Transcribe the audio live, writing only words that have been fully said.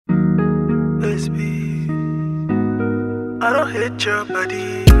I don't hate your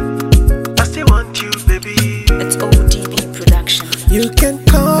body. I still want you, baby. It's ODB production. You can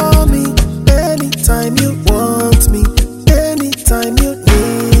call me anytime you want me, anytime you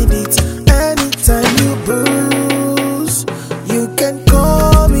need it, anytime you bruise. You can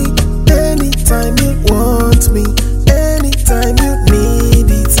call me anytime you want me, anytime you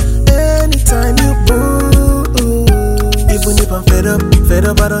need it, anytime you bruise. Even if I'm fed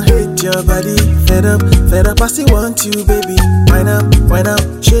up, I don't hate your body. Fed up, I still want you, baby. Wine up,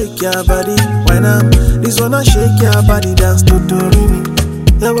 shake your body. Wine up, this one I shake your body. Dance Tortorrimi.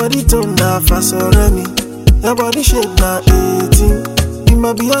 Your body tone na Tortorrimi. Your body shape na 18. You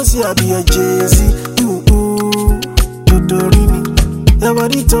my Beyonce, I be a Jay-Z. Tortorrimi. Your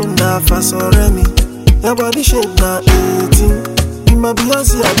body tone na Tortorrimi. Your body shape na 18. You my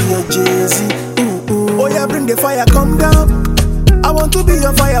Beyonce, I be a Jay-Z. Oh yeah, bring the fire, come down. I want to be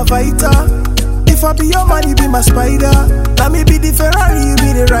your firefighter. If I be your man, you be my spider. Let me be the Ferrari, you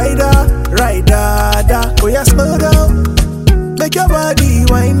be the rider. Da. Oh yeah, slow down. Make your body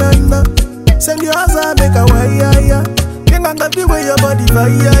wine on. Send your hands up, make a wire. Can't love the way your body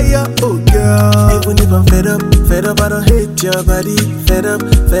fire. Oh girl. Even if I'm fed up, I don't hate your body. Fed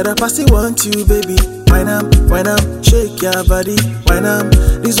up, I still want you, baby. Wine up, shake your body. Wine up,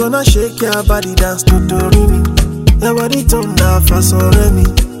 this one I shake your body. Dance Tortorrimi. Your body tone na Tortorrimi.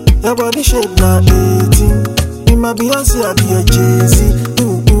 Your body shape na 18. In my Beyonce, I be a Jay-Z.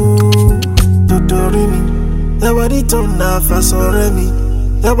 Tortorrimi. Your body tone na Tortorrimi.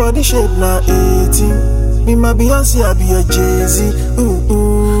 Your body shape na 18. In my Beyonce, I be a Jay-Z.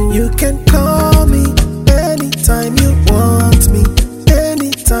 You can call me anytime you want me,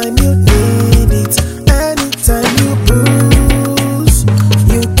 anytime you need it, anytime you bruise.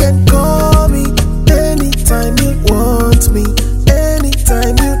 You can call me anytime you want me,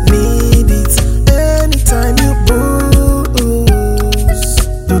 anytime you need it, anytime you bruise.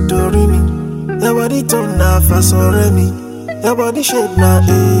 Tortorrimi. Your body tone na Tortorrimi. Your body shape na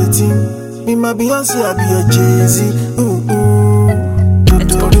 18. Me my Beyonce, I be a Jay-Z.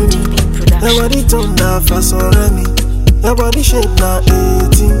 Tortorrimi. Your body tone na Tortorrimi. Your body shape na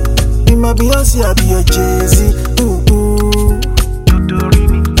 18. Me my Beyonce, I be a Jay-Z.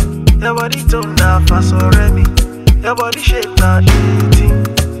 Tortorrimi. Your body tone na Tortorrimi. Your body shape na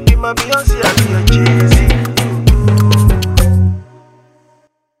 18. Me my Beyonce, I be a Jay-Z.